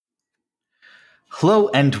Hello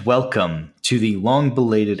and welcome to the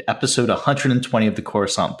long-belated episode 120 of the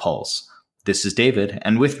Coruscant Pulse. This is David,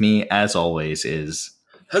 and with me, as always, is...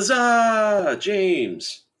 Huzzah!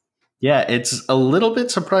 James! Yeah, it's a little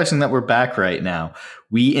bit surprising that we're back right now.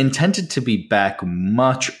 We intended to be back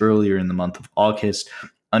much earlier in the month of August.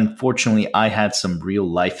 Unfortunately, I had some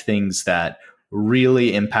real-life things that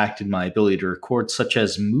really impacted my ability to record, such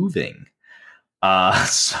as moving.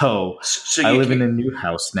 So I live in a new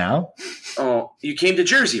house now. Oh, you came to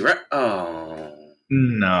Jersey, right? Oh.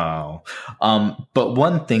 No. But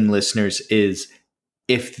one thing, listeners, is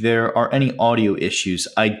if there are any audio issues,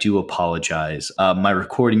 I do apologize. My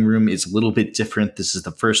recording room is a little bit different. This is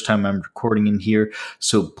the first time I'm recording in here,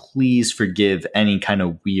 so please forgive any kind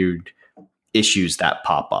of weird issues that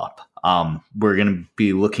pop up. We're going to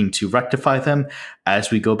be looking to rectify them as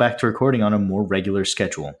we go back to recording on a more regular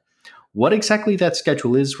schedule. What exactly that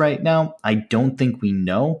schedule is right now, I don't think we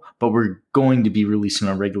know, but we're going to be releasing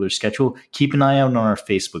a regular schedule. Keep an eye out on our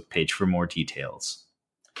Facebook page for more details.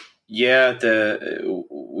 Yeah,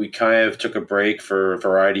 we kind of took a break for a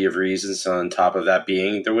variety of reasons. On top of that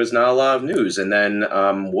being, there was not a lot of news. And then,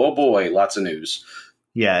 whoa boy, lots of news.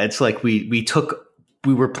 Yeah, it's like we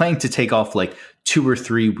were planning to take off like 2 or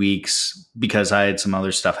 3 weeks because I had some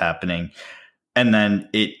other stuff happening. And then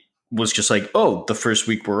it was just like, oh, the first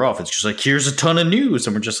week we're off. It's just like, here's a ton of news.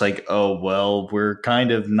 And we're just like, oh, well, we're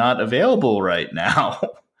kind of not available right now.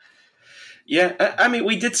 Yeah, I mean,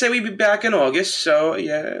 we did say we'd be back in August. So,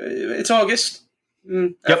 yeah, it's August.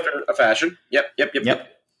 After a fashion. Yep.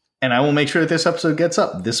 And I will make sure that this episode gets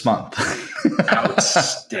up this month.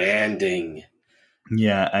 Outstanding.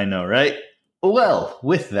 Yeah, I know, right? Well,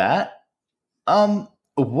 with that,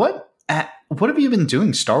 what have you been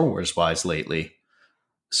doing Star Wars wise lately?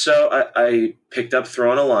 So I picked up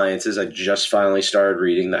Throne Alliances. I just finally started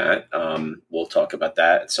reading that. We'll talk about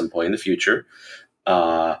that at some point in the future.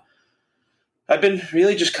 I've been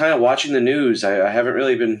really just kind of watching the news. I haven't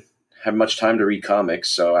really had much time to read comics,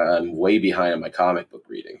 so I'm way behind on my comic book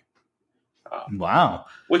reading. Wow.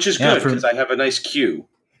 Which is good because I have a nice queue.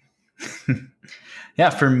 Yeah,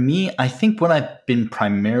 for me, I think what I've been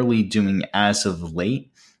primarily doing as of late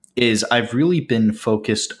is I've really been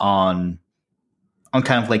focused on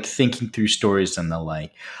kind of like thinking through stories and the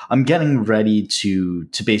like. I'm getting ready to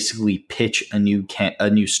basically pitch a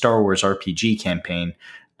new Star Wars RPG campaign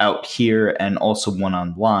out here and also one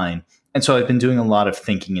online. And so I've been doing a lot of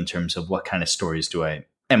thinking in terms of what kind of stories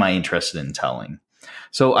am I interested in telling.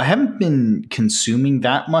 So I haven't been consuming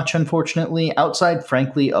that much, unfortunately, outside,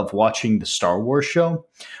 frankly, of watching the Star Wars show,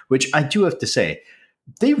 which I do have to say,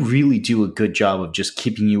 they really do a good job of just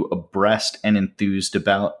keeping you abreast and enthused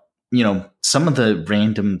about, some of the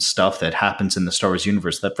random stuff that happens in the Star Wars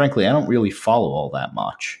universe that, frankly, I don't really follow all that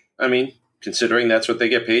much. I mean, considering that's what they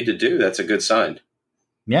get paid to do, that's a good sign.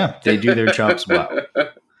 Yeah, they do their jobs well.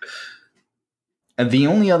 And the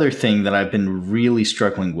only other thing that I've been really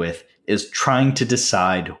struggling with is trying to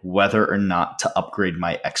decide whether or not to upgrade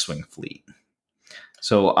my X-Wing fleet.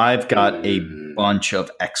 So I've got a bunch of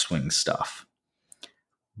X-Wing stuff,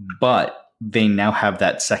 but they now have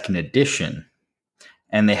that second edition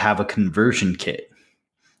and they have a conversion kit.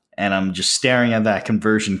 And I'm just staring at that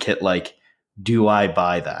conversion kit like, do I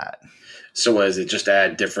buy that? So is it just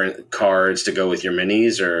add different cards to go with your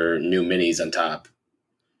minis or new minis on top?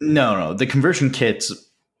 No. The conversion kits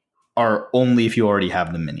are only if you already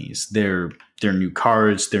have the minis. They're new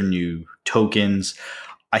cards, they're new tokens.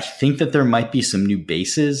 I think that there might be some new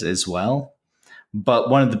bases as well. But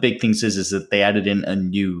one of the big things is that they added in a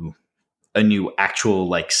new actual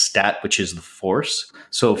like stat, which is the Force.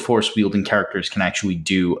 So Force wielding characters can actually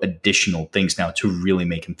do additional things now to really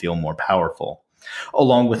make them feel more powerful,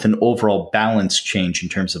 along with an overall balance change in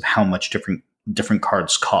terms of how much different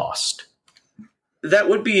cards cost. That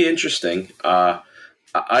would be interesting. I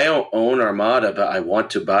don't own Armada, but I want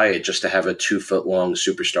to buy it just to have a 2-foot-long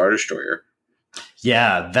Super Star Destroyer.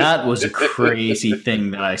 Yeah, that was a crazy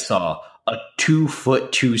thing that I saw. A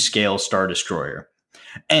 2-foot 2-scale Star Destroyer.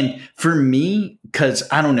 And for me, because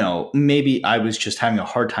I don't know, maybe I was just having a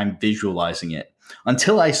hard time visualizing it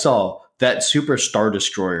until I saw that Super Star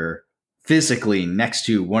Destroyer physically next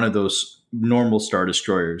to one of those normal Star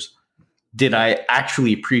Destroyers. Did I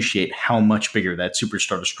actually appreciate how much bigger that Super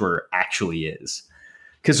Star Destroyer actually is?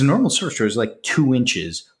 Because a normal Star Destroyer is like 2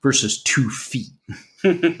 inches versus 2 feet.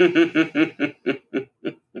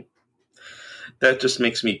 That just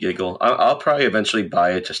makes me giggle. I'll probably eventually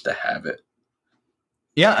buy it just to have it.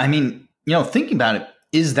 Yeah, I mean, thinking about it,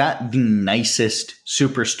 is that the nicest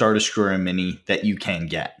Super Star Destroyer mini that you can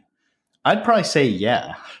get? I'd probably say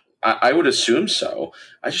yeah. I would assume so.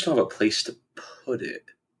 I just don't have a place to put it.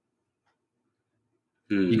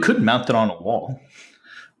 You could mount it on a wall.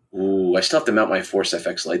 Ooh, I still have to mount my Force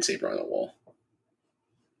FX lightsaber on the wall.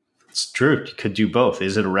 It's true. You could do both.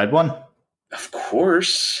 Is it a red one? Of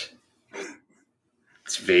course.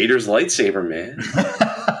 It's Vader's lightsaber, man.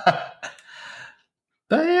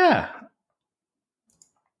 But yeah.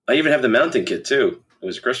 I even have the mounting kit, too. It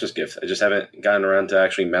was a Christmas gift. I just haven't gotten around to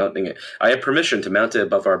actually mounting it. I have permission to mount it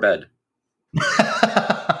above our bed.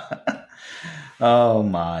 Oh,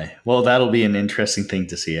 my. Well, that'll be an interesting thing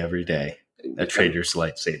to see every day. A trader's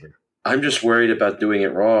lightsaber. I'm just worried about doing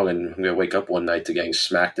it wrong, and I'm going to wake up one night to getting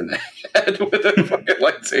smacked in the head with a fucking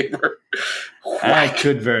lightsaber. That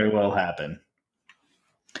could very well happen.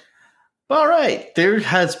 All right. There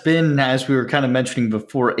has been, as we were kind of mentioning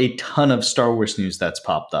before, a ton of Star Wars news that's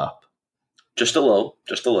popped up. Just a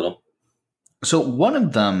little. So one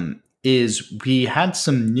of them is we had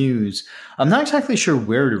some news. I'm not exactly sure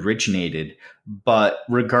where it originated, but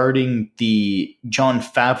regarding the Jon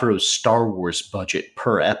Favreau Star Wars budget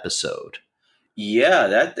per episode.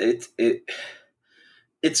 Yeah,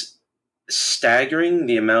 it's staggering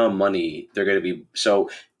the amount of money they're going to be. So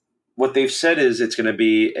what they've said is it's going to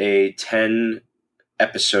be a 10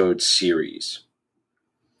 episode series.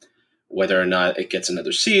 Whether or not it gets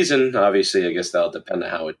another season, obviously, I guess that'll depend on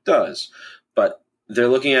how it does. But they're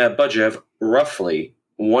looking at a budget of roughly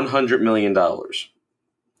 $100 million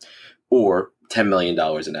or $10 million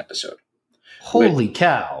an episode. Holy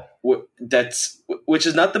cow. Which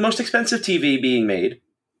is not the most expensive TV being made,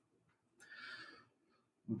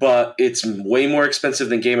 but it's way more expensive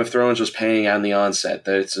than Game of Thrones was paying on the onset.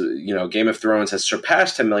 Game of Thrones has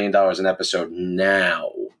surpassed $10 million an episode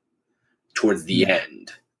now towards the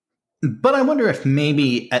end. But I wonder if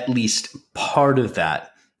maybe at least part of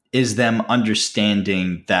that is them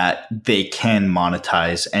understanding that they can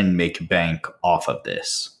monetize and make bank off of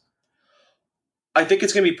this. I think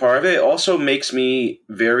it's going to be part of it. It also makes me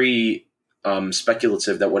very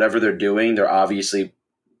speculative that whatever they're doing, they're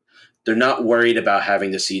not worried about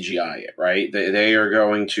having to CGI it, right? They are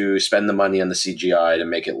going to spend the money on the CGI to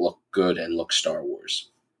make it look good and look Star Wars.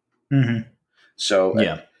 Mm-hmm.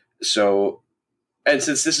 And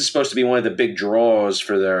since this is supposed to be one of the big draws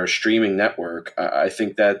for their streaming network, I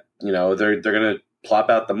think that they're going to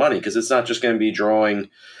plop out the money, because it's not just going to be drawing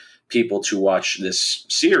people to watch this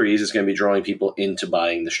series; it's going to be drawing people into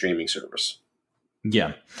buying the streaming service.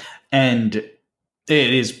 Yeah, and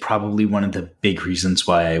it is probably one of the big reasons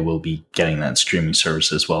why I will be getting that streaming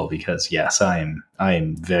service as well. Because yes, I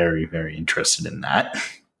am very, very interested in that.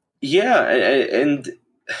 Yeah, and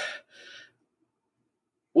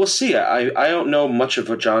we'll see. I don't know much of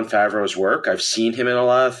Jon Favreau's work. I've seen him in a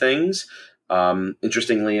lot of things.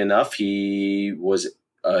 Interestingly enough, he was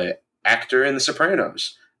an actor in The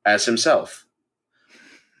Sopranos as himself,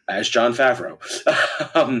 as Jon Favreau.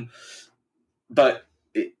 But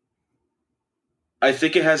I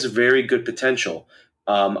think it has very good potential.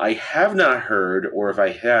 I have not heard, or if I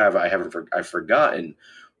have, I've forgotten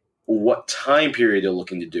what time period they're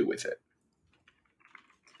looking to do with it.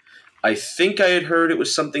 I think I had heard it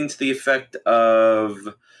was something to the effect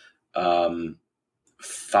of 5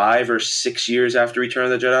 or 6 years after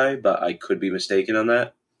Return of the Jedi, but I could be mistaken on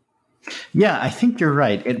that. Yeah, I think you're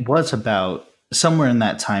right. It was about somewhere in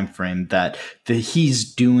that time frame that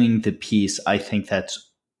he's doing the piece. I think that's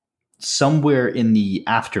somewhere in the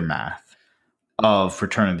aftermath of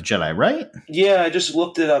Return of the Jedi, right? Yeah, I just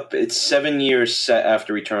looked it up. It's 7 years set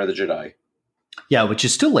after Return of the Jedi. Yeah, which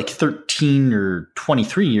is still like 13 or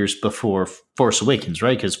 23 years before Force Awakens,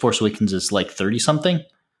 right? Because Force Awakens is like 30-something.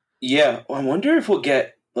 Yeah, I wonder if we'll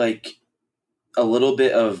get like a little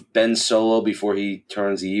bit of Ben Solo before he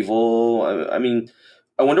turns evil. I mean,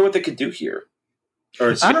 I wonder what they could do here.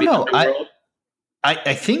 Or I don't know.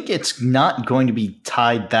 I think it's not going to be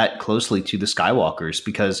tied that closely to the Skywalkers,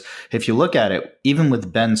 because if you look at it, even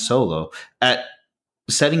with Ben Solo, at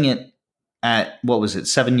setting it at,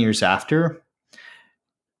 7 years after,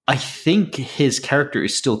 I think his character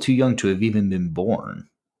is still too young to have even been born.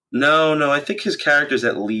 No, I think his character's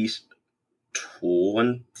at least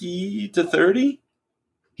 20 to 30.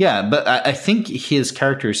 Yeah, but I think his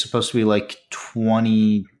character is supposed to be like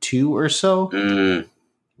 22 or so.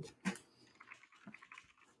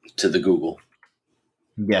 To the Google.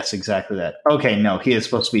 Yes, exactly that. Okay, no, he is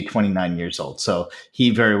supposed to be 29 years old, so he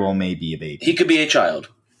very well may be a baby. He could be a child.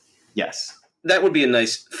 Yes. That would be a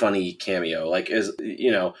nice, funny cameo. Like, as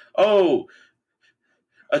a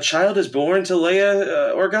child is born to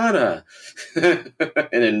Leia Organa.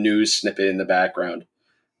 And a news snippet in the background.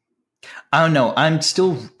 I don't know. I'm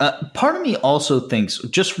still... part of me also thinks,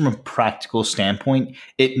 just from a practical standpoint,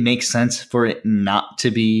 it makes sense for it not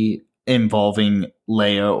to be involving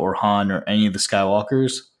Leia or Han or any of the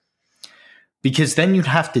Skywalkers, because then you'd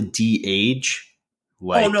have to de-age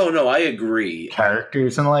like no, I agree.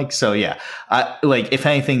 characters and so yeah, like if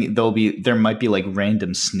anything there might be like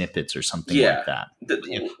random snippets or something like that.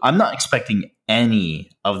 I'm not expecting any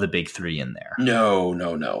of the big three in there.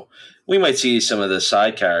 No. We might see some of the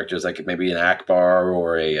side characters, like maybe an Akbar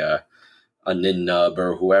or a Nin Nub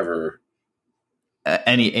or whoever.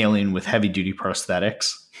 Any alien with heavy duty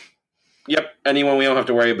prosthetics. Yep, anyone we don't have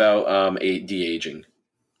to worry about de-aging.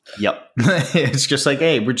 Yep. It's just like,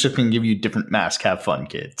 hey, we're just going to give you different masks. Have fun,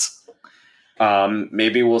 kids.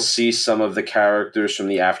 Maybe we'll see some of the characters from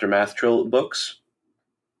the Aftermath books.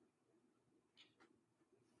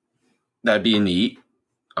 That'd be neat.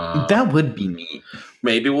 That would be neat.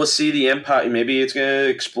 Maybe we'll see the Empire. Maybe it's going to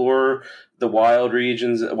explore the wild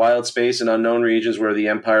regions, wild space and unknown regions where the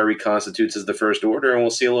Empire reconstitutes as the First Order, and we'll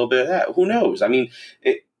see a little bit of that. Who knows? I mean,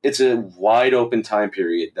 it's a wide open time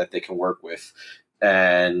period that they can work with.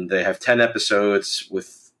 And they have 10 episodes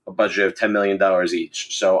with a budget of $10 million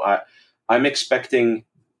each. So I'm expecting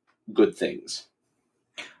good things.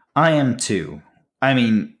 I am too. I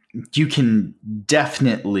mean, you can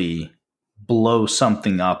definitely blow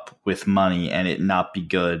something up with money and it not be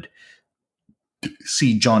good.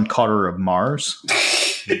 See John Carter of Mars.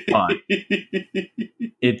 But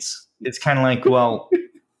it's kind of like, well,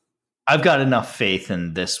 I've got enough faith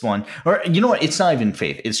in this one. Or you know what? It's not even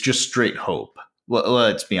faith. It's just straight hope.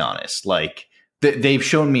 Let's be honest. Like they've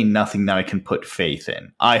shown me nothing that I can put faith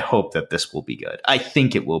in. I hope that this will be good. I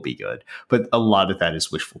think it will be good, but a lot of that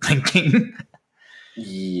is wishful thinking.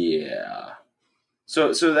 Yeah.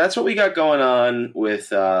 So that's what we got going on with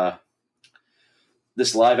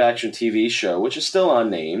this live action TV show, which is still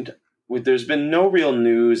unnamed. There's been no real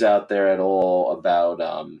news out there at all about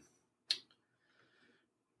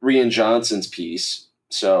Rian Johnson's piece.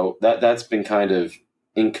 So that's been kind of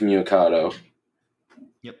incommunicado.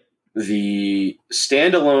 The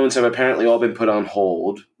standalones have apparently all been put on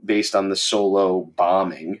hold based on the Solo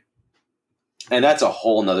bombing. And that's a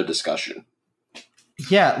whole nother discussion.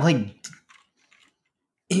 Yeah, like,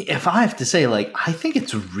 if I have to say, like, I think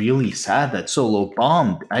it's really sad that Solo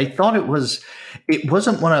bombed. I thought it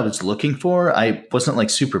wasn't what I was looking for. I wasn't, like,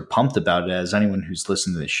 super pumped about it, as anyone who's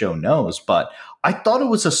listened to the show knows. But I thought it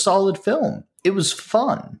was a solid film. It was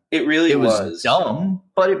fun. It really was. It was dumb,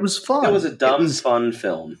 but it was fun. It was a dumb, fun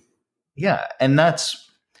film. Yeah, and that's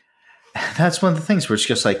one of the things where it's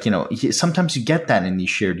just like, sometimes you get that in these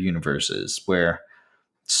shared universes where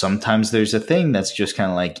sometimes there's a thing that's just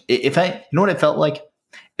kind of like, you know what it felt like?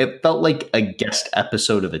 It felt like a guest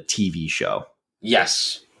episode of a TV show.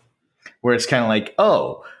 Yes. Where it's kind of like,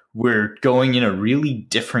 oh, we're going in a really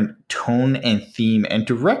different tone and theme and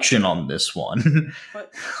direction on this one.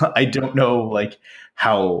 I don't know, like,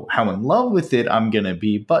 how in love with it I'm going to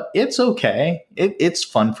be, but it's okay. It's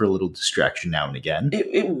fun for a little distraction now and again.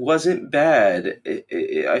 It wasn't bad.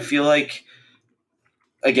 I feel like,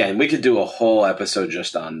 again, we could do a whole episode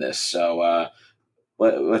just on this. So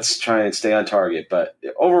let's try and stay on target. But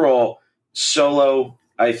overall, Solo,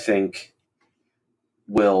 I think,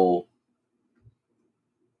 will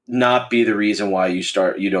not be the reason why you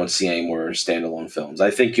don't see any more standalone films. I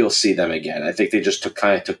think you'll see them again. I think they just took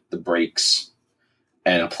the breaks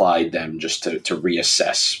and applied them just to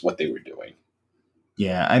reassess what they were doing.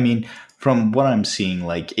 Yeah, I mean, from what I'm seeing,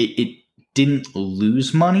 like, it didn't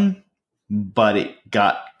lose money, but it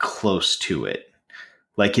got close to it.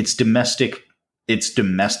 Like, its domestic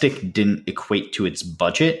didn't equate to its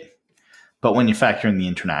budget, but when you factor in the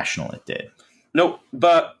international, it did. Nope,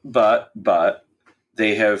 but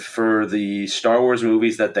they have, for the Star Wars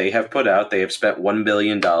movies that they have put out, they have spent $1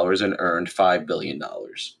 billion and earned $5 billion.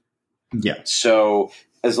 Yeah. So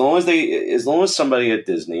as long as somebody at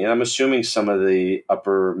Disney, and I'm assuming some of the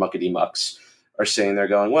upper muckety mucks are saying, they're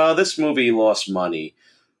going, well, this movie lost money.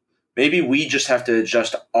 Maybe we just have to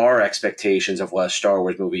adjust our expectations of what a Star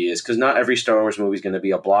Wars movie is, because not every Star Wars movie is going to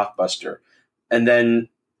be a blockbuster. And then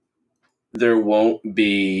there won't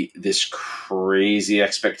be this crazy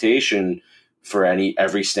expectation for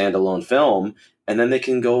every standalone film. And then they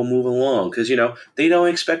can go move along, because, they don't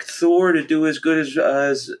expect Thor to do as good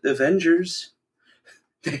as Avengers.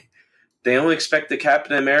 They don't expect the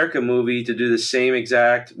Captain America movie to do the same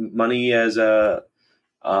exact money as Iron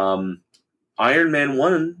Man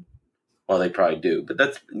 1. Well, they probably do, but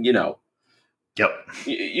that's, Yep.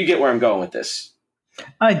 You get where I'm going with this.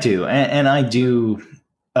 I do, and I do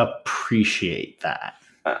appreciate that.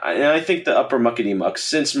 And I think the upper muckety mucks,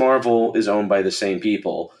 since Marvel is owned by the same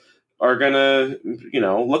people, are gonna,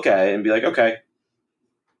 look at it and be like, okay,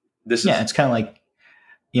 this is. Yeah, it's kind of like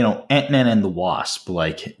Ant-Man and the Wasp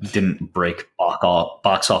like didn't break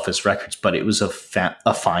box office records, but it was a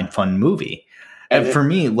fine, fun movie. And And for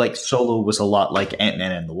me, like Solo was a lot like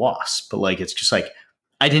Ant-Man and the Wasp, but like it's just like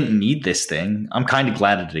I didn't need this thing. I'm kind of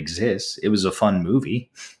glad it exists. It was a fun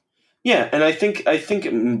movie. yeah, and I think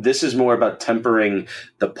this is more about tempering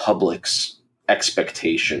the public's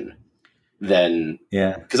expectation than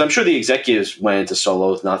Yeah. because I'm sure the executives went into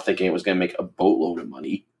Solo not thinking it was going to make a boatload of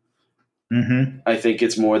money. Mm-hmm. I think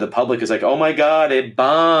it's more the public is like, oh my god, it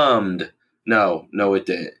bombed. No, it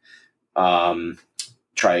didn't.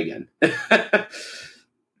 Try again.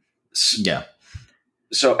 Yeah.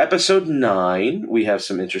 So, episode 9, we have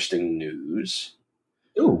some interesting news.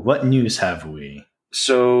 Ooh, what news have we?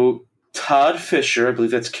 So, Todd Fisher, I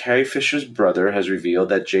believe that's Carrie Fisher's brother, has revealed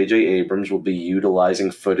that J.J. Abrams will be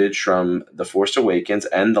utilizing footage from The Force Awakens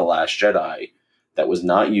and The Last Jedi that was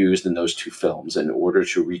not used in those 2 films in order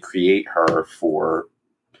to recreate her for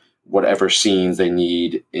whatever scenes they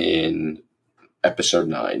need in episode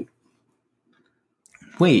 9.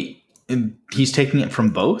 Wait, he's taking it from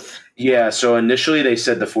both? Yeah, so initially they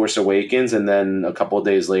said The Force Awakens, and then a couple of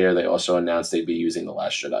days later they also announced they'd be using The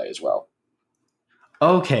Last Jedi as well.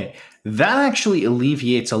 Okay, that actually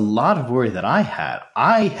alleviates a lot of worry that I had.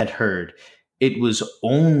 I had heard it was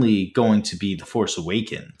only going to be The Force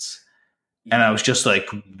Awakens. And I was just like,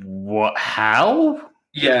 what? How?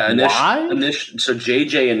 Yeah, Why? so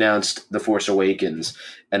JJ announced The Force Awakens,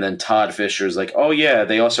 and then Todd Fisher's like, oh yeah,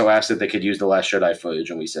 they also asked if they could use The Last Jedi footage,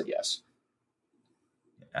 and we said yes.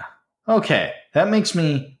 Yeah. Okay, that makes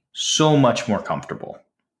me so much more comfortable.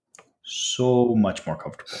 So much more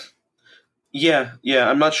comfortable. Yeah,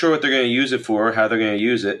 I'm not sure what they're going to use it for, or how they're going to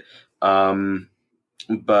use it,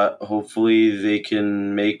 but hopefully they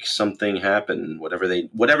can make something happen, whatever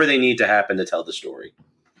they need to happen to tell the story.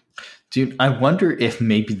 Dude, I wonder if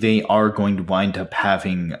maybe they are going to wind up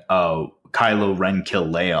having Kylo Ren kill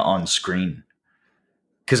Leia on screen.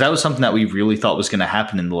 Because that was something that we really thought was going to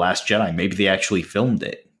happen in The Last Jedi. Maybe they actually filmed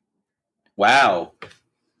it. Wow.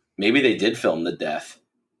 Maybe they did film the death.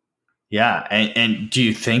 Yeah, and do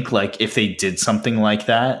you think, like, if they did something like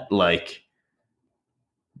that, like,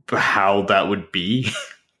 how that would be?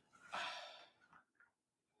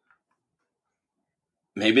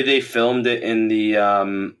 Maybe they filmed it in the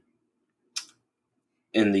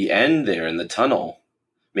end there in the tunnel.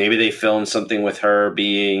 Maybe they filmed something with her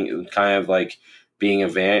being kind of like being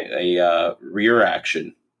a rear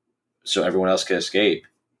action, so everyone else can escape.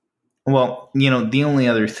 Well, the only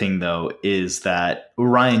other thing, though, is that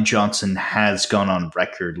Rian Johnson has gone on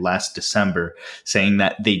record last December saying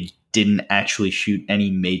that they didn't actually shoot any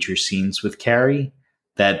major scenes with Carrie,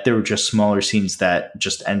 that there were just smaller scenes that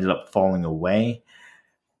just ended up falling away.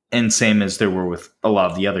 And same as there were with a lot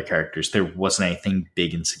of the other characters, there wasn't anything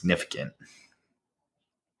big and significant.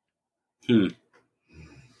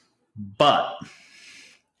 But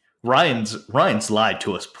Ryan's lied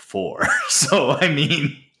to us before, so I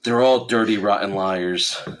mean, they're all dirty, rotten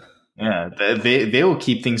liars. Yeah, they will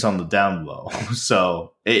keep things on the down low.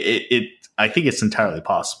 So I think it's entirely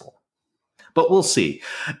possible, but we'll see.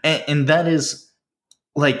 And that is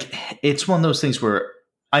like, it's one of those things where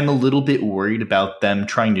I'm a little bit worried about them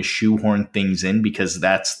trying to shoehorn things in because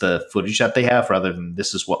that's the footage that they have rather than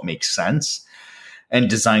this is what makes sense, and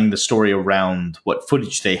designing the story around what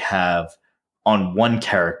footage they have on one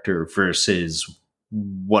character versus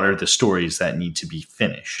what are the stories that need to be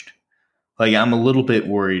finished. Like, I'm a little bit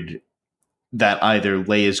worried that either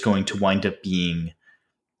Leia is going to wind up being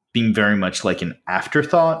very much like an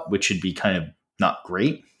afterthought, which would be kind of not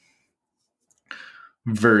great,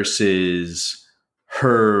 versus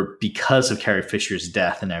her, because of Carrie Fisher's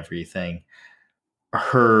death and everything,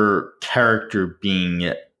 her character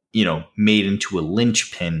being, made into a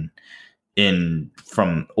linchpin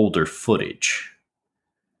from older footage.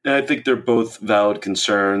 I think they're both valid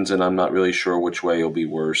concerns, and I'm not really sure which way will be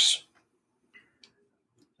worse.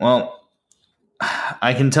 Well,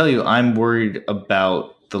 I can tell you I'm worried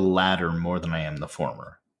about the latter more than I am the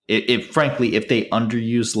former. Frankly, if they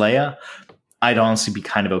underuse Leia, I'd honestly be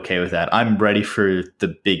kind of okay with that. I'm ready for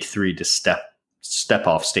the big 3 to step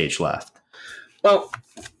off stage left. Well,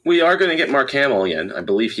 we are going to get Mark Hamill again. I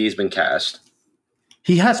believe he's been cast.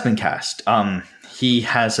 He has been cast. He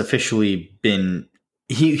has officially been...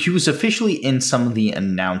 He was officially in some of the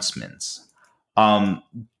announcements. The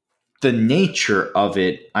nature of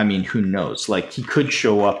it, I mean, who knows? Like, he could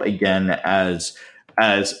show up again as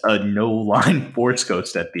a no-line Force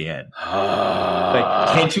Ghost at the end.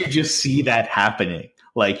 Like, can't you just see that happening?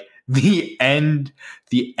 Like, the end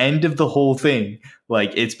of the whole thing,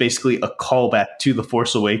 like, it's basically a callback to The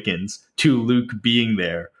Force Awakens, to Luke being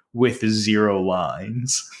there with 0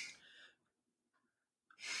 lines.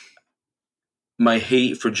 My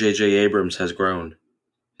hate for J.J. Abrams has grown.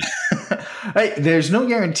 There's no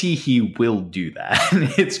guarantee he will do that.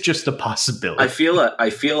 It's just a possibility. I feel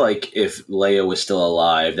like if Leia was still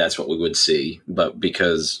alive, that's what we would see. But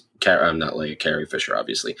because I'm not Leia, Carrie Fisher,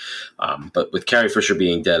 obviously. But with Carrie Fisher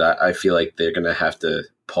being dead, I feel like they're going to have to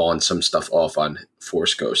pawn some stuff off on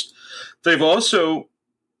Force Ghost. They've also,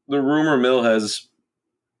 the rumor mill has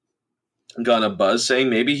gone a buzz saying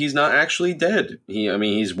maybe he's not actually dead.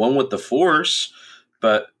 He's one with the Force,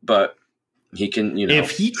 but he can,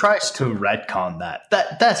 If he tries to retcon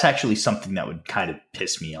that's actually something that would kind of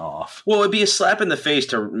piss me off. Well, it'd be a slap in the face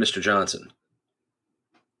to Mr. Johnson.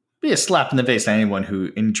 Be a slap in the face to anyone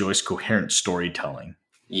who enjoys coherent storytelling.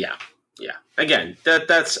 Yeah. Again,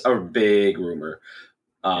 that's a big rumor.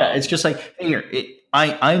 It's just like,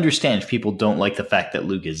 I understand if people don't like the fact that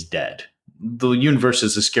Luke is dead. The universe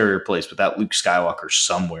is a scarier place without Luke Skywalker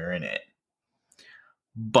somewhere in it.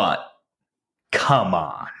 But come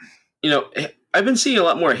on. I've been seeing a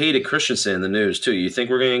lot more Hayden Christensen in the news too. You think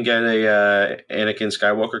we're going to get a Anakin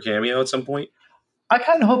Skywalker cameo at some point? I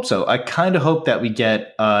kind of hope so. I kind of hope that we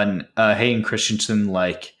get a Hayden Christensen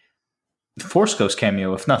like Force Ghost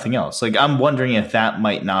cameo, if nothing else. Like, I'm wondering if that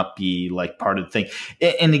might not be like part of the thing.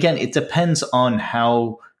 And again, it depends on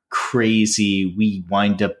how crazy we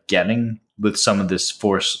wind up getting with some of this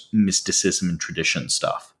Force mysticism and tradition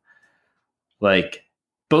stuff. Like,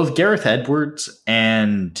 both Gareth Edwards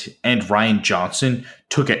and Rian Johnson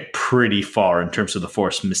took it pretty far in terms of the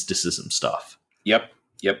Force mysticism stuff. Yep.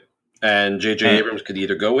 And J.J. Abrams could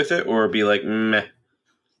either go with it or be like, meh.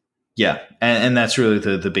 Yeah, and that's really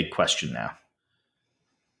the big question now.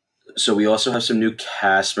 So we also have some new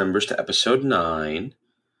cast members to Episode 9.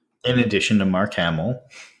 In addition to Mark Hamill.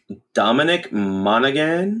 Dominic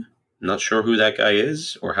Monaghan. Not sure who that guy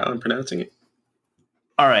is or how I'm pronouncing it.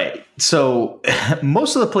 All right. So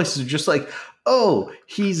most of the places are just like, oh,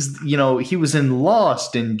 he was in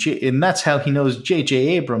Lost and that's how he knows J.J.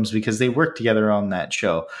 Abrams because they worked together on that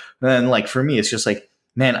show. And like, for me, it's just like,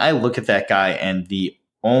 man, I look at that guy and the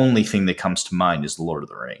only thing that comes to mind is Lord of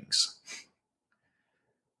the Rings.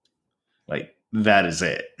 Like, that is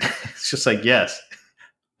it. It's just like, yes,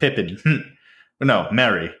 Pippin. No,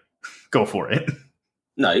 Merry. Go for it.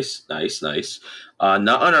 Nice.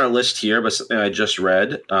 Not on our list here, but something I just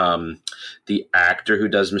read. The actor who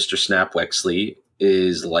does Mr. Snap Wexley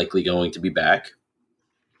is likely going to be back.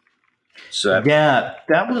 So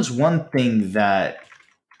that was one thing that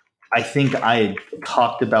I think I had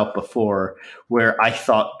talked about before, where I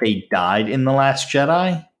thought they died in The Last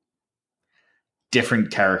Jedi.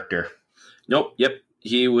 Different character. Nope. Yep.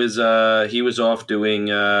 He was off doing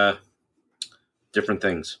different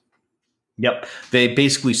things. Yep. They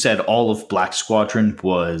basically said all of Black Squadron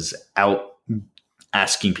was out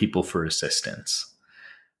asking people for assistance.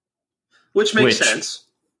 Which makes sense.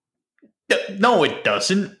 No, it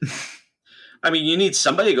doesn't. I mean, you need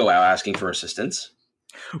somebody to go out asking for assistance.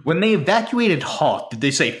 When they evacuated Hoth, did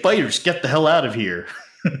they say, fighters, get the hell out of here?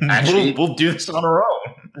 Actually, we'll do this on our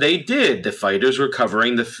own. They did. The fighters were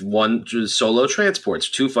covering the one solo transports,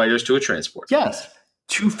 2 fighters to a transport. Yes.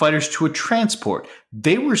 2 fighters to a transport.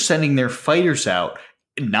 They were sending their fighters out,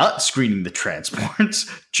 not screening the transports.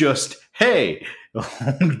 Just, hey,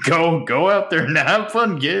 go out there and have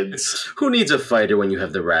fun, kids. Who needs a fighter when you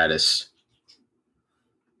have the Radis?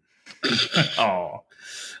 Oh.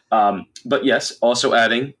 But yes, also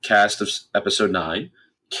adding cast of Episode 9,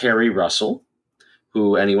 Kerry Russell,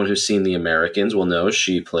 who anyone who's seen The Americans will know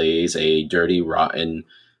she plays a dirty, rotten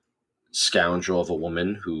scoundrel of a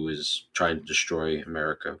woman who is trying to destroy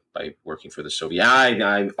America by working for the Soviet. I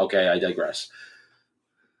digress.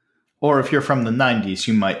 Or if you're from the 90s,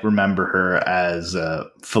 you might remember her as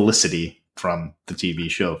Felicity from the TV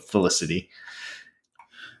show Felicity.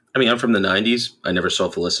 I mean, I'm from the 90s. I never saw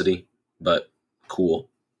Felicity, but cool.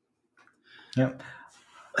 Yeah.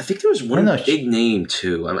 I think there was one big name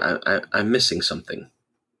too. I'm missing something.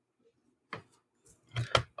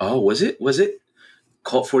 Oh, was it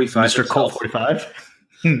Colt 45? Mr. Colt 45?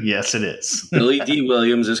 Yes, it is. Billy D.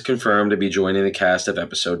 Williams is confirmed to be joining the cast of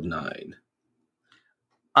Episode 9.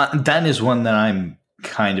 That is one that I'm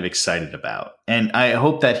kind of excited about. And I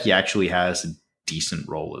hope that he actually has a decent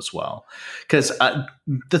role as well. Because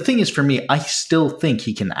the thing is, for me, I still think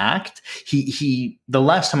he can act. He the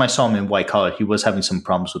last time I saw him in White Collar, he was having some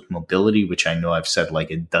problems with mobility, which I know I've said like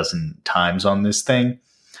a dozen times on this thing.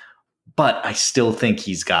 But I still think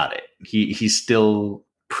he's got it. He's still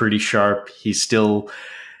pretty sharp. He's still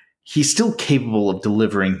capable of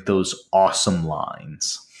delivering those awesome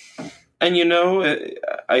lines. And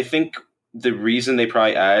I think the reason they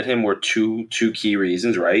probably added him were two key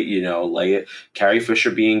reasons, right? Leia, Carrie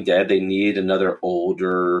Fisher being dead, they needed another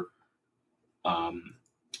older um,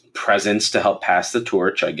 presence to help pass the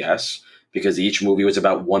torch, I guess, because each movie was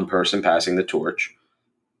about one person passing the torch.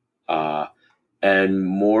 And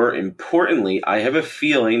more importantly, I have a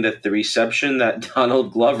feeling that the reception that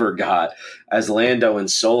Donald Glover got as Lando in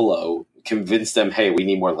Solo convinced them, hey, we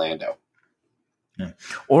need more Lando. Yeah.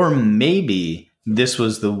 Or maybe this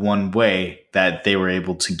was the one way that they were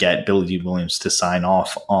able to get Billy D. Williams to sign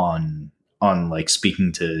off on like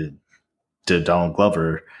speaking to Donald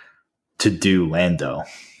Glover to do Lando.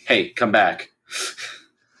 Hey, come back.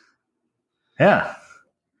 Yeah.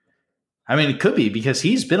 I mean, it could be because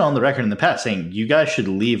he's been on the record in the past saying you guys should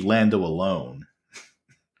leave Lando alone.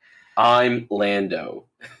 I'm Lando.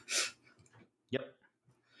 Yep.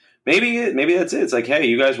 Maybe that's it. It's like, hey,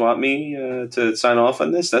 you guys want me to sign off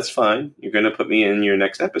on this? That's fine. You're going to put me in your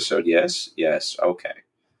next episode. Yes. Okay.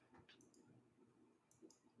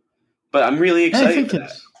 But I'm really excited for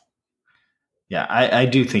that. Yeah, I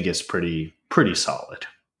do think it's pretty solid.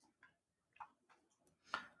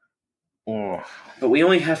 Oh. But we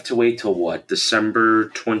only have to wait till what? December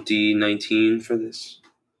 2019 for this?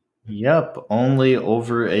 Yep, only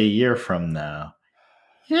over a year from now.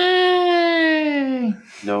 Yay!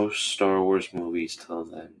 No Star Wars movies till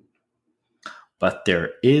then. But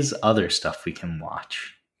there is other stuff we can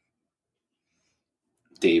watch.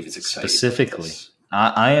 Dave is excited. Specifically,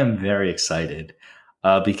 I am very excited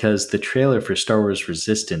because the trailer for Star Wars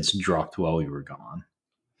Resistance dropped while we were gone.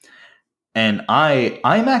 And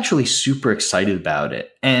I'm actually super excited about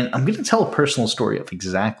it. And I'm going to tell a personal story of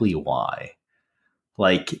exactly why.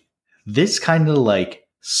 Like, this kind of like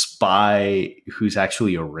spy who's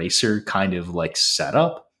actually a racer kind of like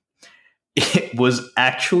setup, it was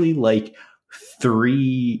actually like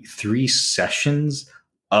three sessions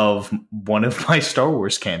of one of my Star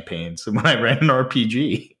Wars campaigns when I ran an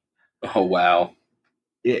RPG. Oh, wow.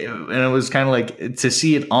 And it was kind of like to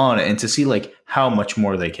see it on and to see like how much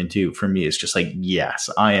more they can do for me. It's just like,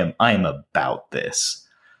 yes, I am about this.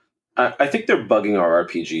 I think they're bugging our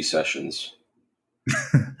RPG sessions.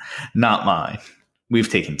 Not mine. We've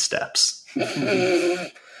taken steps.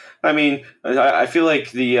 I mean, I feel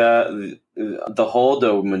like the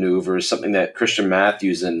holdo maneuver is something that Christian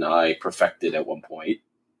Matthews and I perfected at one point.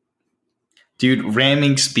 Dude,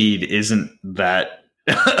 ramming speed isn't that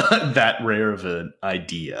that rare of an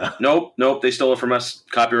idea. Nope. They stole it from us.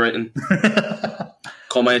 Copywritten.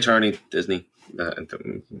 Call my attorney, Disney.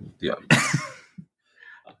 Yeah.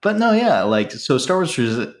 But no, yeah, like, so Star Wars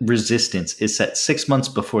Resistance is set 6 months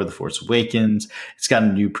before The Force Awakens. It's got a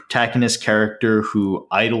new protagonist character who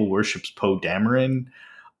idol worships Poe Dameron.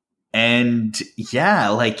 And yeah,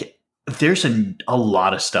 like, there's a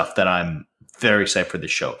lot of stuff that I'm very excited for the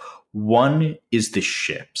show. One is the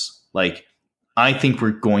ships. Like, I think we're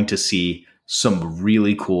going to see some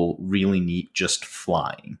really cool, really neat just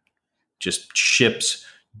flying. Just ships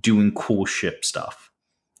doing cool ship stuff.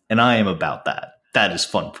 And I am about that. That is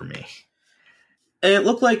fun for me. And it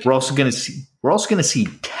looked like we're also going to see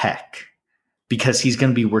Tech because he's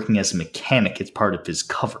going to be working as a mechanic. It's part of his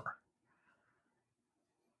cover.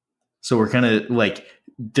 So we're going to like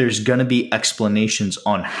there's going to be explanations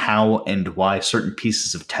on how and why certain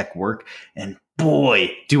pieces of tech work, and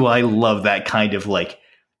boy, do I love that kind of like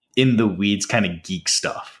in the weeds kind of geek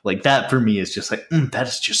stuff. Like that for me is just like that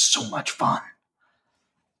is just so much fun.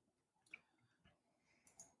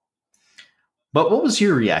 But what was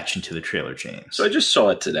your reaction to the trailer, James? So I just saw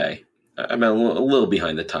it today. I'm a little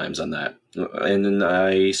behind the times on that. And then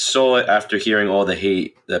I saw it after hearing all the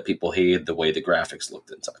hate that people hated the way the graphics looked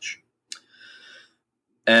and such.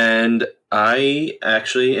 And I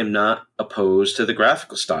actually am not opposed to the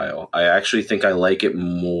graphical style. I actually think I like it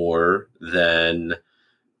more than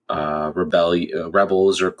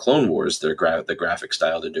Rebels or Clone Wars, the graphic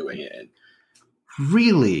style they're doing it in.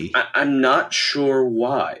 Really? I'm not sure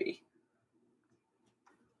why.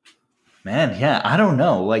 Man, yeah, I don't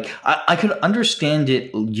know. Like, I could understand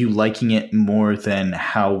you liking it more than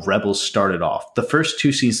how Rebels started off. The first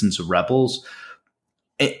 2 seasons of Rebels,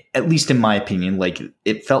 at least in my opinion, like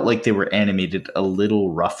it felt like they were animated a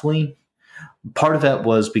little roughly. Part of that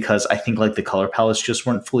was because I think like the color palettes just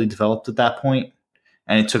weren't fully developed at that point,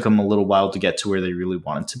 and it took them a little while to get to where they really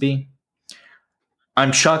wanted to be.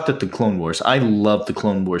 I'm shocked at the Clone Wars. I love the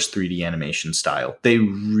Clone Wars 3D animation style. They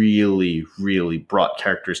really, really brought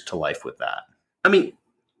characters to life with that. I mean,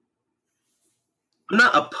 I'm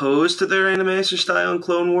not opposed to their animation style in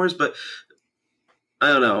Clone Wars, but I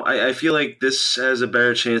don't know. I feel like this has a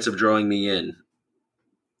better chance of drawing me in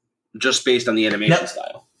just based on the animation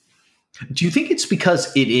style. Do you think it's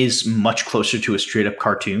because it is much closer to a straight up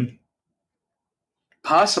cartoon?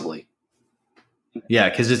 Possibly. Yeah,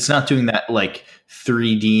 because it's not doing that like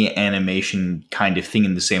 3D animation kind of thing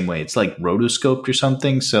in the same way. It's like rotoscoped or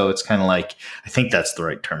something. So it's kind of like, I think that's the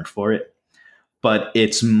right term for it. But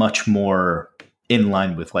it's much more in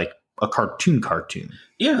line with like a cartoon.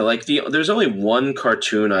 Yeah, like there's only one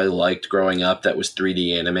cartoon I liked growing up that was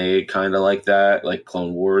 3D animated, kind of like that, like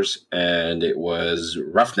Clone Wars, and it was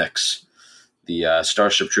Roughnecks, the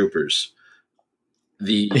Starship Troopers.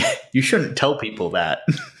 The You shouldn't tell people that.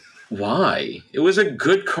 Why? It was a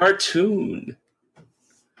good cartoon.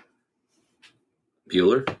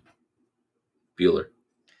 Bueller.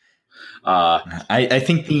 I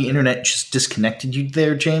think the internet just disconnected you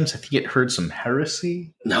there, James. I think it heard some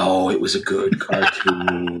heresy. No, it was a good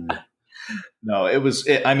cartoon. No, it was.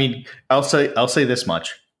 I mean, I'll say this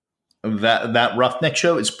much: that Roughneck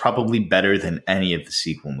show is probably better than any of the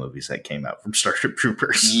sequel movies that came out from Starship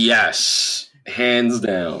Troopers. Yes, hands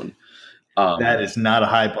down. That is not a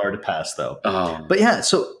high bar to pass, though. Oh. But yeah,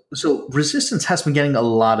 so Resistance has been getting a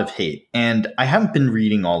lot of hate, and I haven't been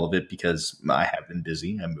reading all of it because I have been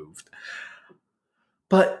busy. I moved.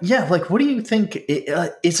 But yeah, like, what do you think?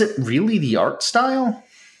 Is it really the art style?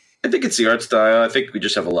 I think it's the art style. I think we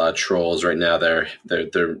just have a lot of trolls right now.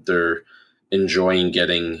 They're enjoying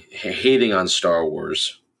hating on Star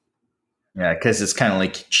Wars. Yeah, because it's kind of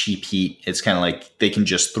like cheap heat. It's kind of like they can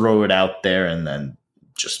just throw it out there and then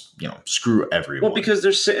just, screw everyone. Well, because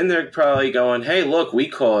they're sitting there probably going, hey, look, we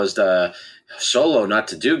caused Solo not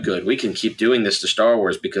to do good. We can keep doing this to Star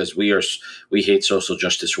Wars because we hate social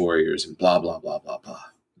justice warriors and blah, blah, blah, blah, blah.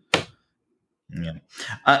 Yeah.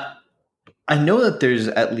 I know that there's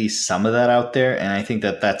at least some of that out there, and I think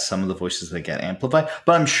that that's some of the voices that get amplified.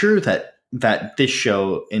 But I'm sure that this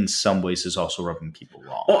show, in some ways, is also rubbing people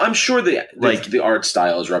wrong. Well, I'm sure the art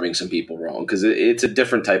style is rubbing some people wrong because it's a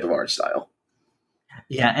different type of art style.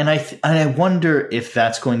 Yeah, and I wonder if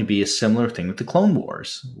that's going to be a similar thing with the Clone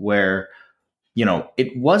Wars, where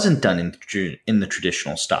it wasn't done in the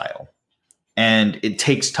traditional style, and it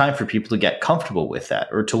takes time for people to get comfortable with that,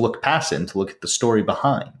 or to look past it and to look at the story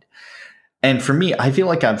behind. And for me, I feel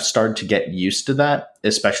like I've started to get used to that,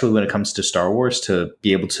 especially when it comes to Star Wars, to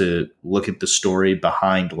be able to look at the story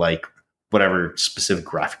behind like whatever specific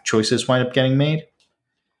graphic choices wind up getting made.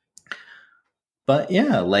 But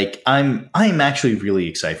yeah, like I'm actually really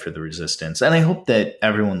excited for the Resistance, and I hope that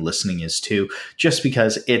everyone listening is too, just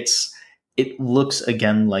because it looks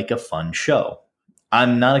again like a fun show.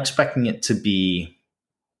 I'm not expecting it to be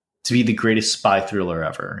the greatest spy thriller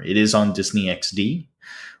ever. It is on Disney XD,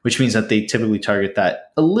 which means that they typically target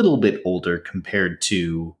that a little bit older compared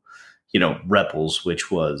to, Rebels,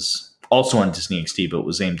 which was also on Disney XD, but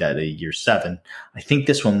was aimed at a year 7. I think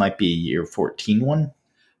this one might be a year 14 one.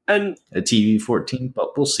 And a TV 14,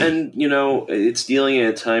 but we'll see. And, it's dealing in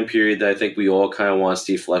a time period that I think we all kind of want to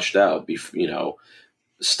see fleshed out,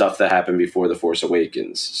 stuff that happened before The Force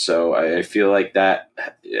Awakens. So I feel like that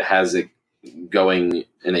has it going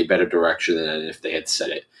in a better direction than if they had set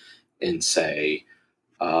it in, say,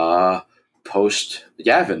 post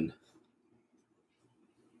Yavin.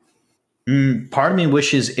 Part of me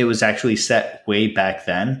wishes it was actually set way back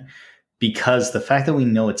then, because the fact that we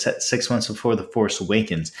know it's set 6 months before The Force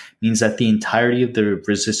Awakens means that the entirety of the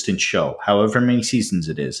Resistance show, however many seasons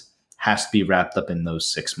it is, has to be wrapped up in those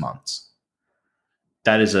 6 months.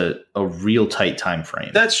 That is a real tight time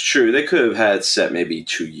frame. That's true. They could have had set maybe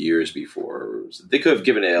 2 years before. They could have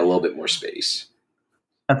given it a little bit more space.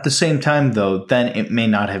 At the same time, though, then it may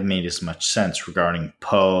not have made as much sense regarding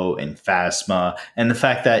Poe and Phasma, and the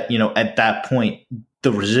fact that, at that point,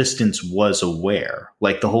 the Resistance was aware.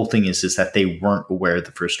 Like, the whole thing is that they weren't aware of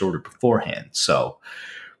the First Order beforehand. So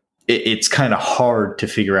it's kind of hard to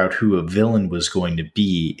figure out who a villain was going to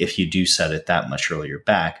be if you do set it that much earlier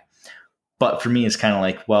back. But for me, it's kind of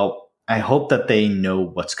like, well, I hope that they know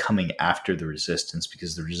what's coming after the Resistance,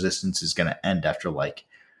 because the Resistance is going to end after, like,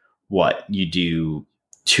 what you do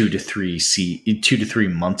 2 to 3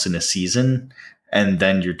 months in a season, and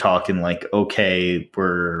then you're talking like, okay,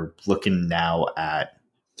 we're looking now at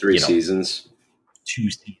 3 seasons, 2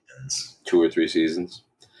 seasons, 2 or 3 seasons.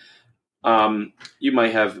 You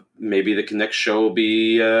might have maybe the next show will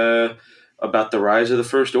be about the rise of the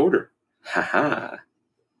First Order. Haha.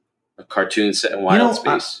 A cartoon set in wild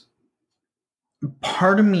space.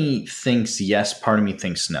 Part of me thinks yes, part of me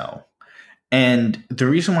thinks no. And the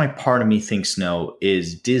reason why part of me thinks no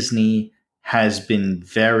is Disney has been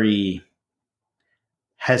very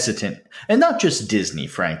hesitant. And not just Disney,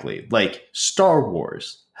 frankly. Like, Star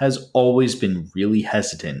Wars has always been really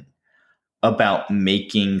hesitant about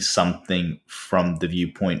making something from the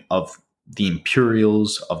viewpoint of the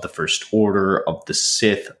Imperials, of the First Order, of the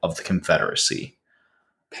Sith, of the Confederacy.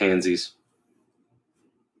 Pansies.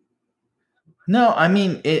 No, I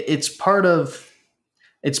mean it's part of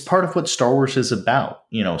what Star Wars is about.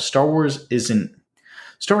 You know, Star Wars isn't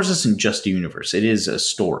just a universe; it is a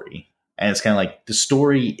story, and it's kind of like the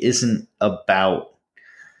story isn't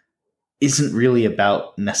really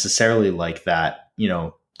about necessarily like that. You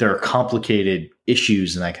know, there are complicated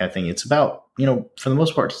issues and that kind of thing. It's about, you know, for the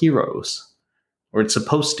most part, heroes, or it's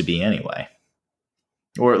supposed to be anyway,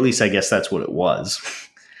 or at least I guess that's what it was.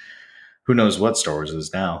 Who knows what Star Wars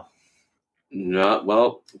is now? Not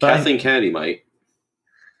well. Kathleen Kennedy might.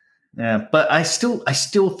 Yeah, but I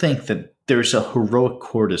still think that there's a heroic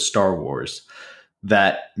core to Star Wars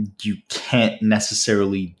that you can't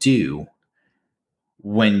necessarily do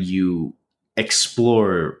when you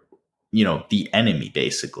explore, you know, the enemy.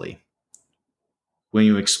 Basically, when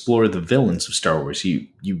you explore the villains of Star Wars, you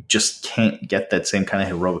just can't get that same kind of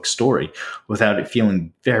heroic story without it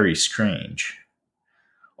feeling very strange.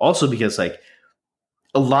 Also, because like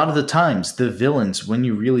a lot of the times, the villains, when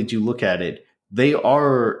you really do look at it, they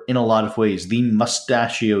are, in a lot of ways, the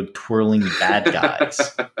mustachioed, twirling bad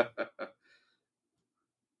guys.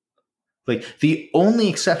 Like, the only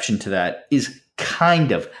exception to that is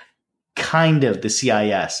kind of the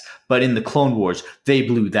CIS, but in the Clone Wars, they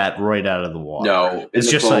blew that right out of the water. No, it's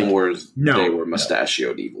in just the Clone like, Wars, they were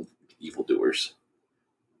mustachioed evildoers.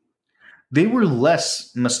 They were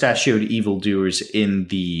less mustachioed evildoers in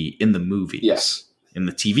the movies. Yes. In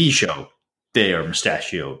the TV show, they are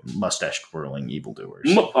mustache twirling evildoers.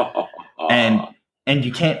 and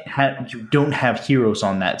you don't have heroes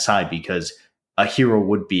on that side, because a hero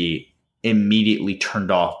would be immediately turned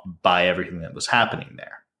off by everything that was happening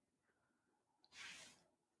there.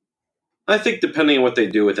 I think depending on what they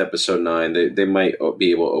do with Episode 9, they might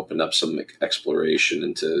be able to open up some exploration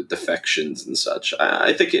into defections and such.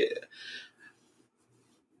 I think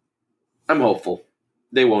I'm hopeful.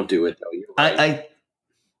 They won't do it, though. You're right.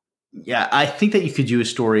 I think that you could do a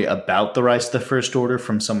story about the rise of the First Order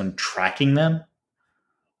from someone tracking them,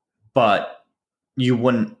 but you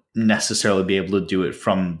wouldn't necessarily be able to do it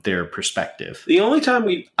from their perspective. The only time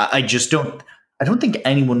I don't think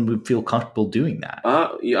anyone would feel comfortable doing that.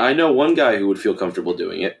 I know one guy who would feel comfortable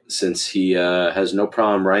doing it, since he has no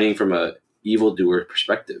problem writing from a evildoer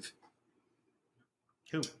perspective.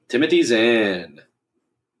 Who? Timothy Zahn.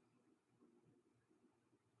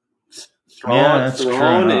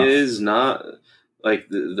 Thrawn is not like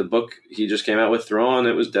the book he just came out with. Thrawn,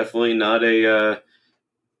 it was definitely not a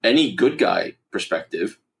any good guy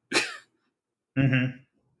perspective. Mm-hmm.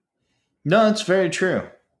 No, that's very true.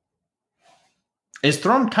 Is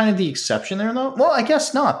Thrawn kind of the exception there, though? Well, I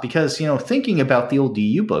guess not, because, you know, thinking about the old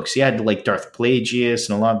EU books, you had like Darth Plagueis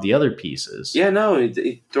and a lot of the other pieces. Yeah, no,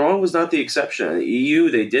 Thrawn was not the exception. In the EU,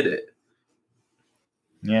 they did it.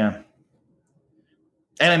 Yeah.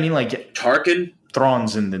 And I mean, like, Tarkin.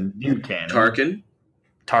 Thrawn's in the new canon. Tarkin.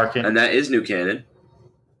 And that is new canon.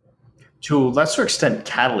 To a lesser extent,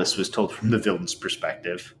 Catalyst was told from the villain's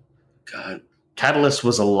perspective. God. Catalyst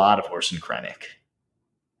was a lot of Orson Krennic.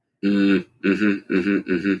 Yeah,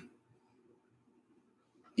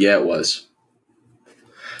 it was.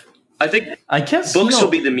 I guess books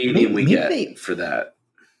will be the medium we get for that.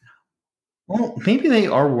 Well, maybe they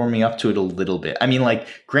are warming up to it a little bit. I mean, like,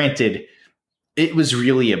 granted, it was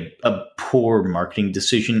really a poor marketing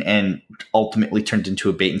decision and ultimately turned into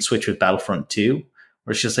a bait and switch with Battlefront 2,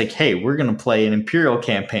 where it's just like, hey, we're going to play an Imperial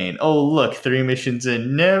campaign. Oh, look, 3 missions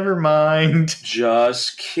in. Never mind.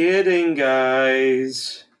 Just kidding,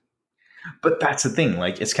 guys. But that's the thing.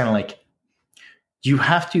 Like, it's kind of like you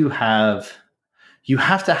have to have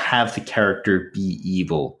the character be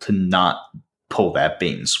evil to not pull that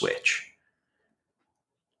bait and switch.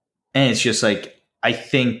 And it's just like, I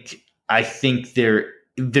think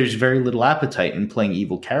there's very little appetite in playing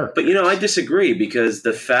evil characters. But, you know, I disagree, because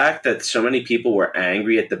the fact that so many people were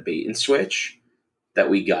angry at the bait and switch that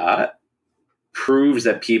we got proves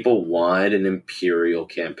that people wanted an Imperial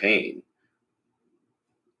campaign.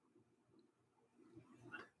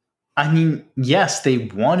 I mean, yes, they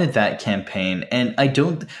wanted that campaign, and I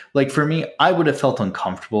don't, like, for me, I would have felt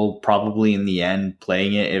uncomfortable probably in the end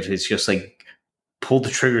playing it if it's just like, pull the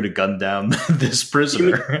trigger to gun down this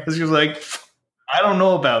prisoner. It's just like, I don't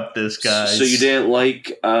know about this, guys. So you didn't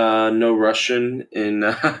like No Russian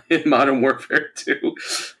in Modern Warfare 2?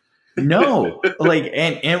 No, like,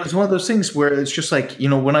 and it was one of those things where it's just like, you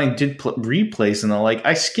know, when I did replays and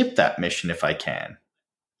I skip that mission if I can.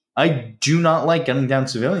 I do not like gunning down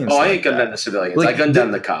civilians. Oh, I ain't gunning down the civilians. Like, I gun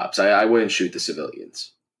down the cops. I wouldn't shoot the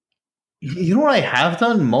civilians. You know what I have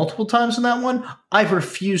done multiple times in that one? I've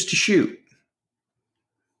refused to shoot.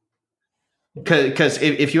 Because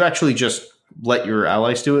if you actually just let your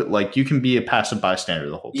allies do it, like, you can be a passive bystander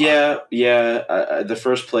the whole time. Yeah. The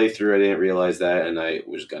first playthrough, I didn't realize that, and I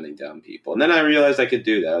was gunning down people. And then I realized I could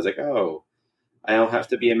do that. I was like, oh, I don't have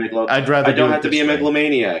to be a I'd rather do it this way.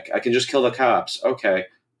 megalomaniac. I can just kill the cops. Okay.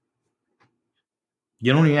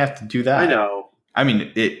 You don't even have to do that. I know. I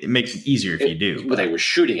mean, it makes it easier if you do. But they were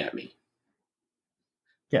shooting at me.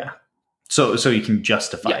 Yeah. So you can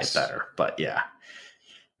justify Yes. it better. But yeah.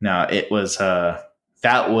 No, it was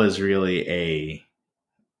that was really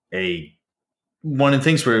a one of the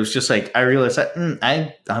things where it was just like, I realized that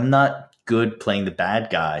I'm not good playing the bad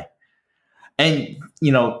guy. And,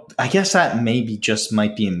 I guess that maybe just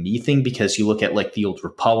might be a me thing, because you look at like the Old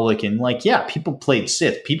Republic and like, yeah, people played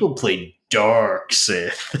Sith. People played Dark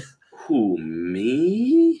Sith. Who,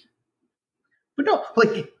 me? But no,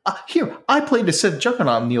 like, here, I played a Sith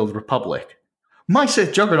Juggernaut in the Old Republic. My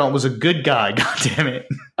Sith Juggernaut was a good guy, God damn it.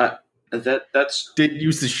 That's Didn't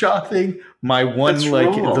use the shock thing. My one, That's like,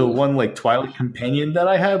 wrong. the one, like, Twilight companion that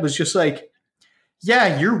I had was just like,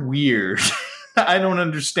 yeah, you're weird. I don't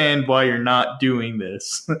understand why you're not doing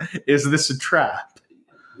this. Is this a trap?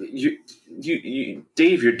 you,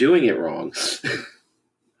 Dave. You're doing it wrong.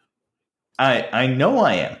 I know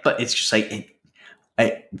I am, but it's just like,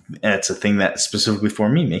 it's a thing that specifically for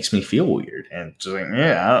me makes me feel weird, and just like,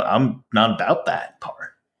 yeah, I'm not about that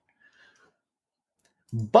part.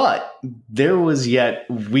 But there was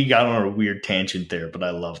we got on a weird tangent there, but I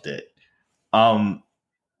loved it.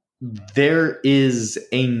 There is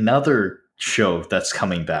another show that's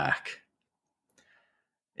coming back,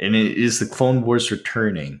 and it is the Clone Wars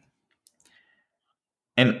returning.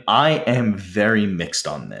 And I am very mixed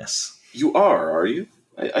on this. You are you?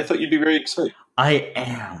 I thought you'd be very excited. I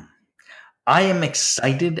am. I am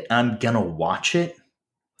excited. I'm gonna watch it,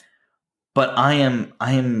 but I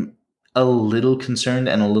am a little concerned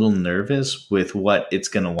and a little nervous with what it's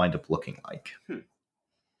gonna wind up looking like.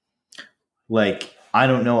 Like, I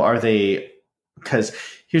don't know. Are they? Because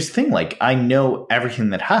here's the thing. Like, I know everything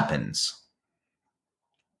that happens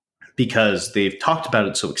because they've talked about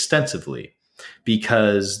it so extensively.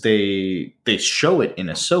 Because they show it in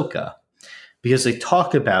Ahsoka. Because they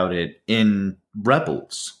talk about it in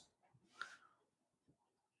Rebels.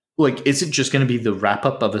 Like, is it just going to be the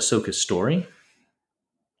wrap-up of Ahsoka's story?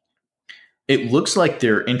 It looks like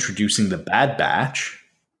they're introducing the Bad Batch,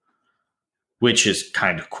 which is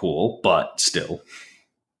kind of cool, but still.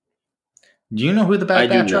 Do you know who the Bad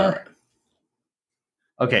Batch are?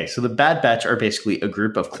 Okay, so the Bad Batch are basically a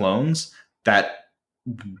group of clones that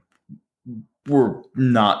were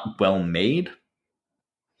not well made.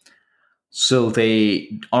 So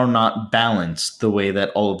they are not balanced the way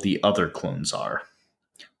that all of the other clones are.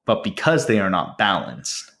 But because they are not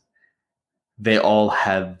balanced, they all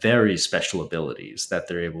have very special abilities that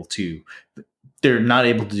they're not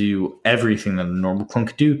able to do everything that a normal clone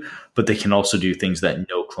could do, but they can also do things that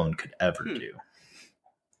no clone could ever do.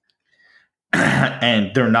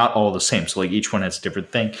 And they're not all the same. So like, each one has a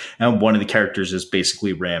different thing. And one of the characters is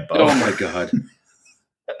basically Rambo. Oh my God.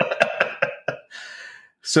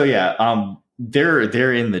 So yeah,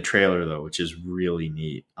 they're in the trailer though, which is really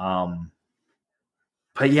neat.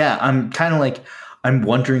 But yeah, I'm kind of like, I'm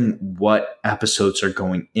wondering what episodes are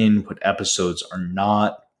going in, what episodes are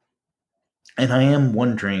not. And I am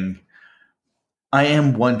wondering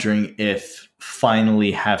if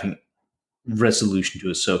finally having resolution to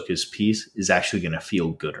Ahsoka's piece is actually going to feel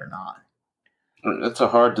good or not. That's a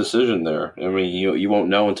hard decision there. I mean, you won't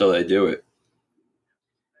know until they do it.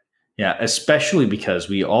 Yeah, especially because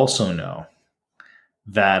we also know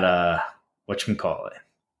that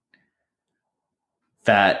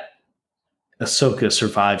that Ahsoka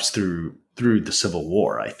survives through the Civil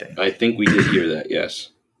War, I think. I think we did hear that, yes.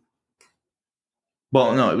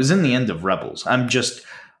 Well, no, it was in the end of Rebels. I'm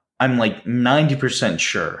like 90%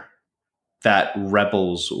 sure that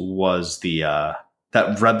Rebels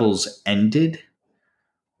ended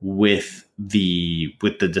with the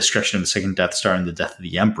destruction of the second Death Star and the death of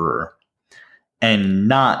the Emperor, and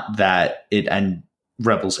not that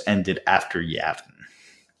Rebels ended after Yavin.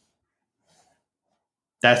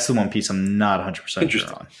 That's the one piece I'm not 100%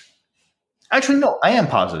 sure on. Actually, no, I am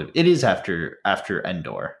positive. It is after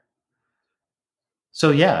Endor.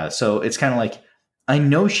 So yeah, so it's kind of like, I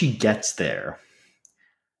know she gets there,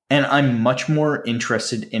 and I'm much more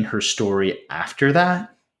interested in her story after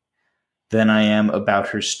that than I am about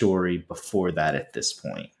her story before that at this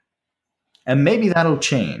point. And maybe that'll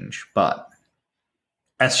change, but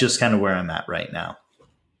that's just kind of where I'm at right now.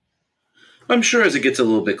 I'm sure as it gets a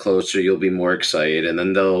little bit closer, you'll be more excited, and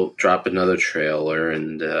then they'll drop another trailer,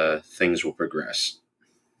 and things will progress.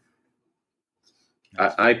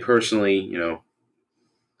 I personally,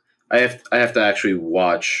 I have to actually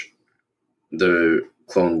watch the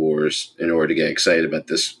Clone Wars in order to get excited about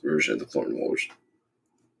this version of the Clone Wars.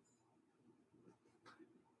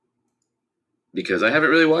 Because I haven't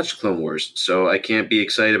really watched Clone Wars, so I can't be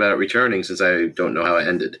excited about it returning since I don't know how it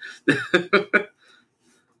ended.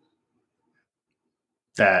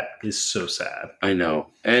 That is so sad. I know.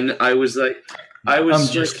 And I was like, I'm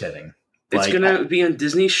just kidding. It's going to be on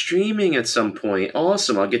Disney streaming at some point.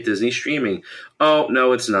 Awesome. I'll get Disney streaming. Oh,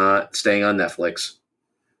 no, it's not. It's staying on Netflix.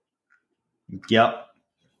 Yep.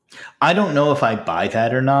 I don't know if I buy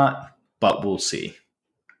that or not, but we'll see.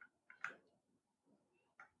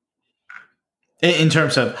 In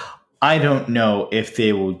terms of, I don't know if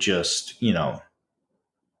they will just,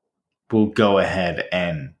 will go ahead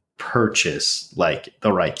and purchase like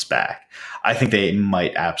the rights back. I think they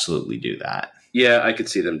might absolutely do that. Yeah, I could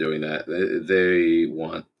see them doing that. They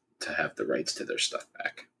want to have the rights to their stuff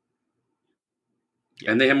back.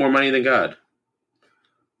 Yeah. And they have more money than God.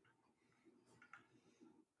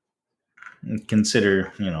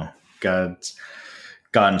 Consider,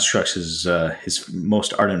 God instructs his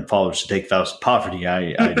most ardent followers to take vows of poverty.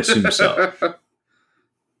 I'd assume so.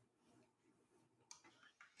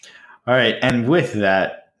 All right. And with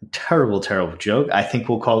that terrible joke, I think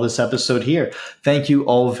we'll call this episode here. Thank you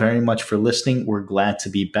all very much for listening. We're glad to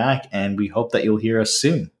be back, and we hope that you'll hear us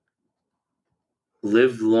soon.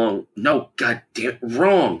 Live long. No, goddamn,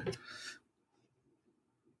 wrong.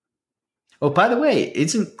 Oh, by the way,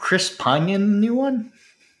 isn't Chris Pine in the new one?